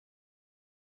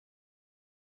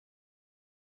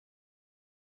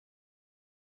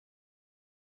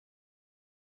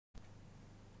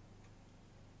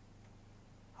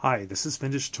Hi, this is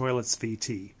Vintage Toilets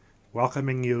VT,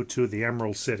 welcoming you to the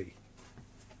Emerald City.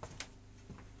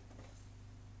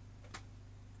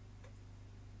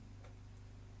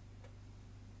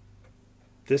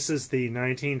 This is the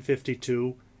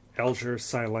 1952 Eljer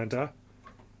Sylenta,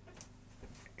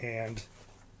 and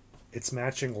its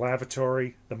matching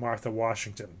lavatory, the Martha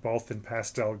Washington, both in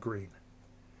pastel green.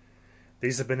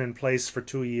 These have been in place for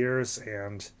 2 years,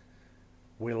 and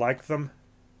we like them.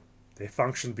 They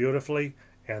function beautifully,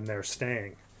 and they're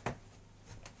staying.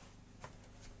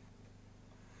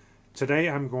 Today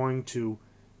I'm going to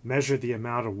measure the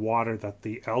amount of water that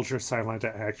the Eljer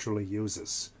Sylenta actually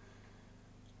uses.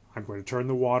 I'm going to turn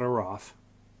the water off,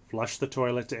 flush the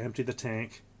toilet to empty the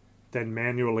tank, then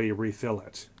manually refill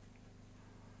it.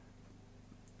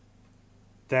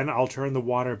 Then I'll turn the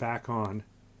water back on,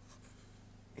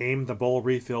 aim the bowl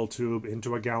refill tube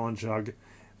into a gallon jug,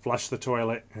 flush the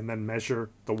toilet, and then measure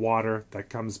the water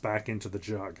that comes back into the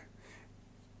jug.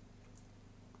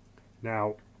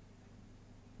 Now,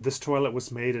 this toilet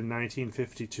was made in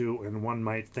 1952, and one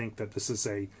might think that this is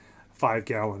a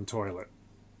 5-gallon toilet.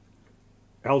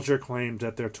 Eljer claimed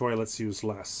that their toilets use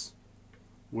less.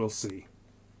 We'll see.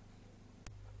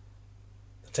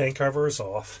 The tank cover is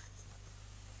off,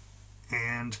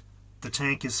 and the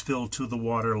tank is filled to the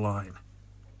water line.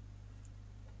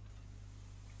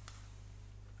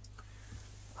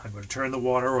 I'm going to turn the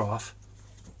water off,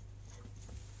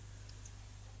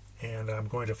 and I'm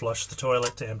going to flush the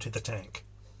toilet to empty the tank.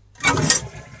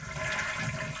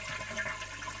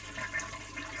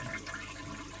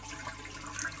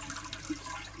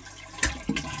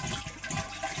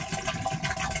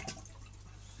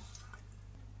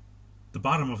 The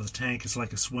bottom of the tank is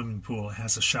like a swimming pool. It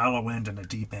has a shallow end and a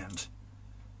deep end.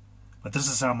 But this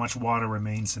is how much water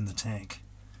remains in the tank.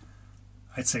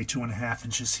 I'd say 2.5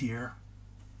 inches here.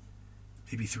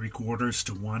 Maybe 3/4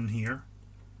 to 1 here.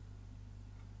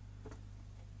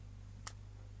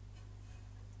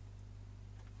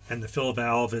 And the fill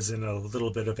valve is in a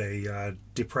little bit of a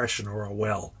depression or a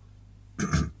well.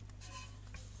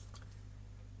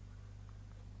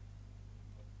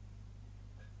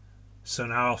 So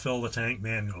now I'll fill the tank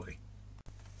manually.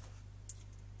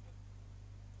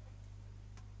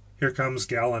 Here comes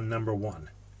gallon number 1.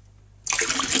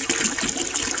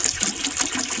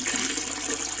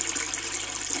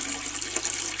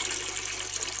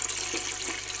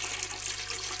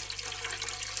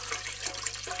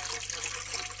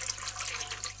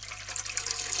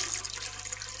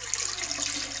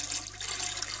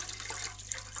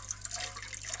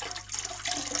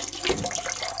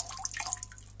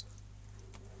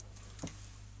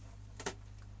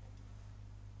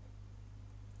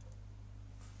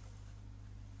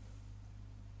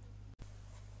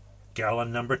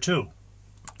 Gallon number 2.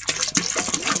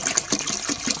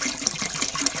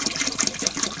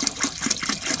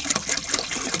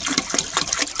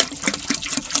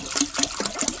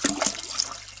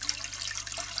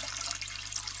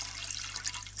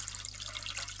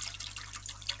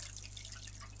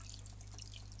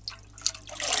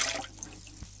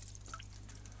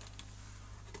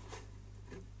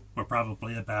 We're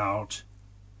probably about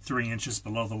 3 inches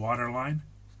below the water line.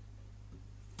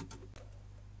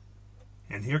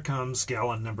 And here comes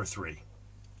gallon number 3.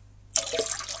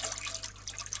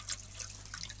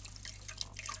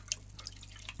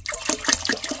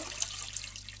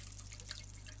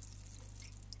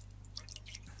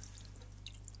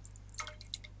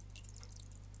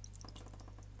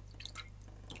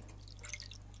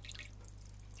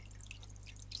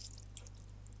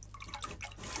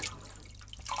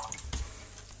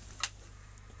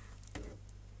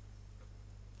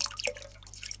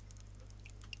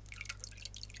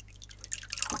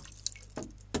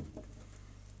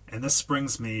 And this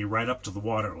brings me right up to the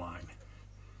water line.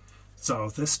 So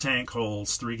this tank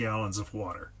holds 3 gallons of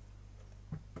water.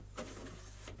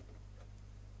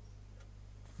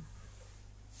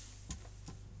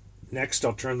 Next,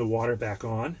 I'll turn the water back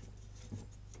on.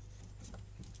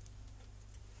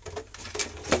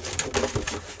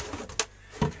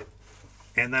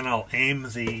 And then I'll aim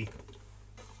the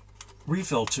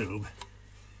refill tube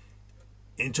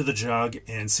into the jug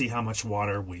and see how much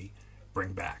water we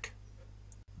bring back.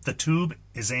 The tube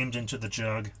is aimed into the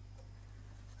jug,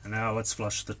 and now let's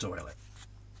flush the toilet.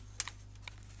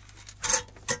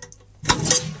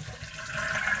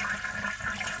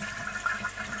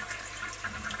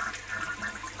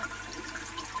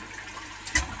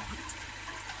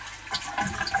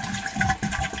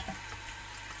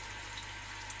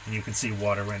 And you can see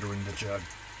water entering the jug.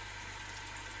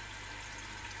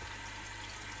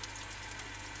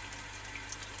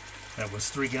 That was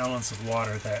 3 gallons of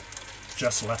water that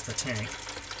just left the tank.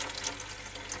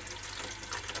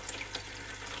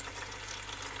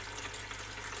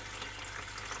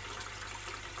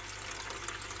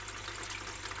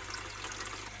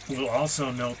 We'll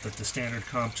also note that the standard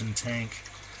Compton tank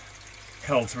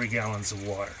held 3 gallons of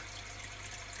water.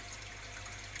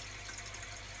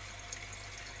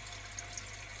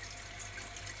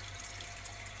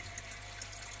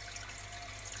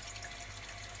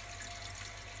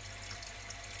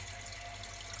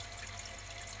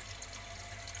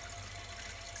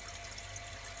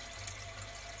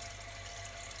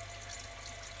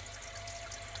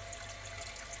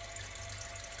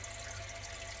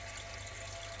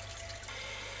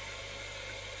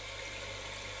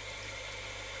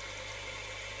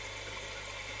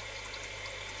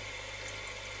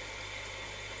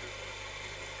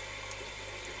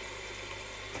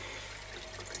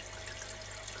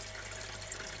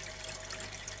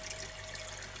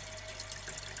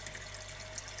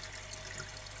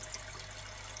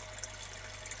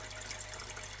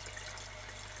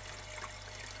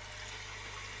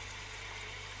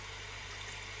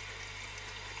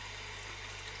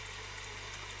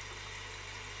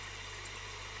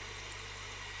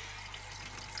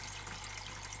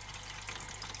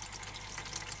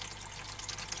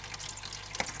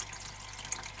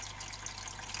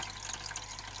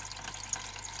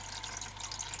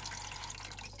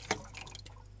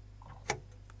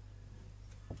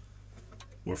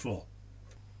 We're full.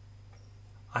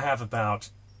 I have about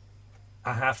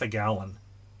a half a gallon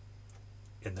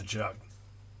in the jug.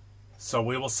 So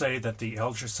we will say that the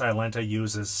Eljer Sylenta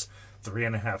uses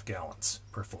 3.5 gallons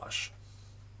per flush.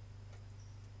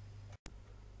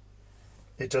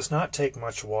 It does not take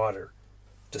much water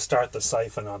to start the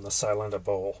siphon on the Sylenta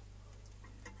bowl.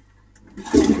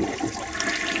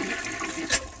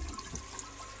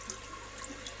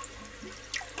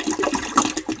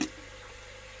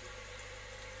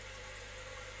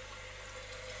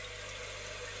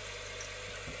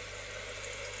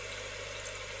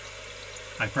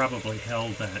 I probably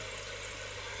held that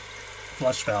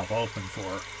flush valve open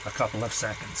for a couple of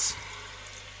seconds.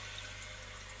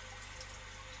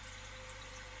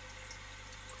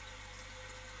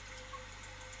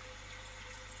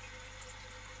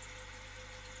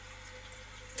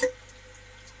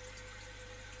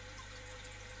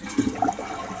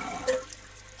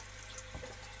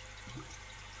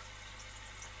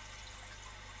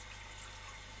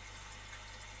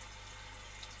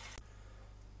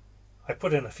 I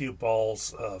put in a few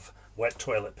balls of wet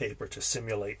toilet paper to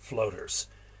simulate floaters.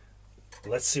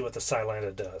 Let's see what the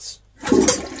Sylenta does.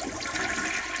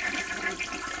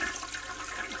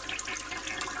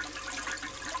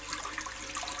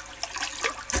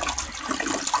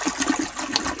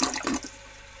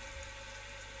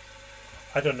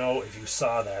 I don't know if you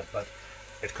saw that, but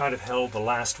it kind of held the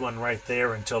last one right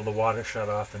there until the water shut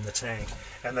off in the tank,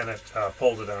 and then it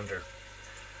pulled it under.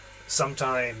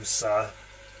 Sometimes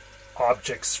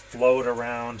objects float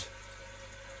around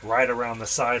right around the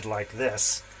side like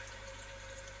this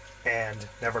and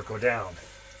never go down.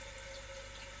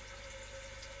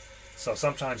 So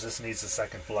sometimes this needs a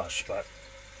second flush, but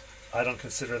I don't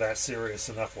consider that serious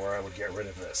enough where I would get rid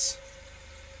of this.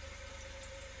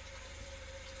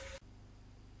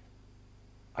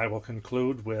 I will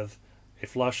conclude with a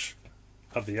flush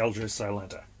of the Eljer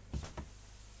Sylenta.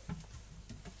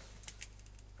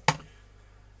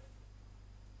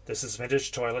 This is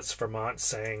Vintage Toilets Vermont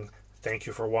saying thank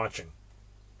you for watching.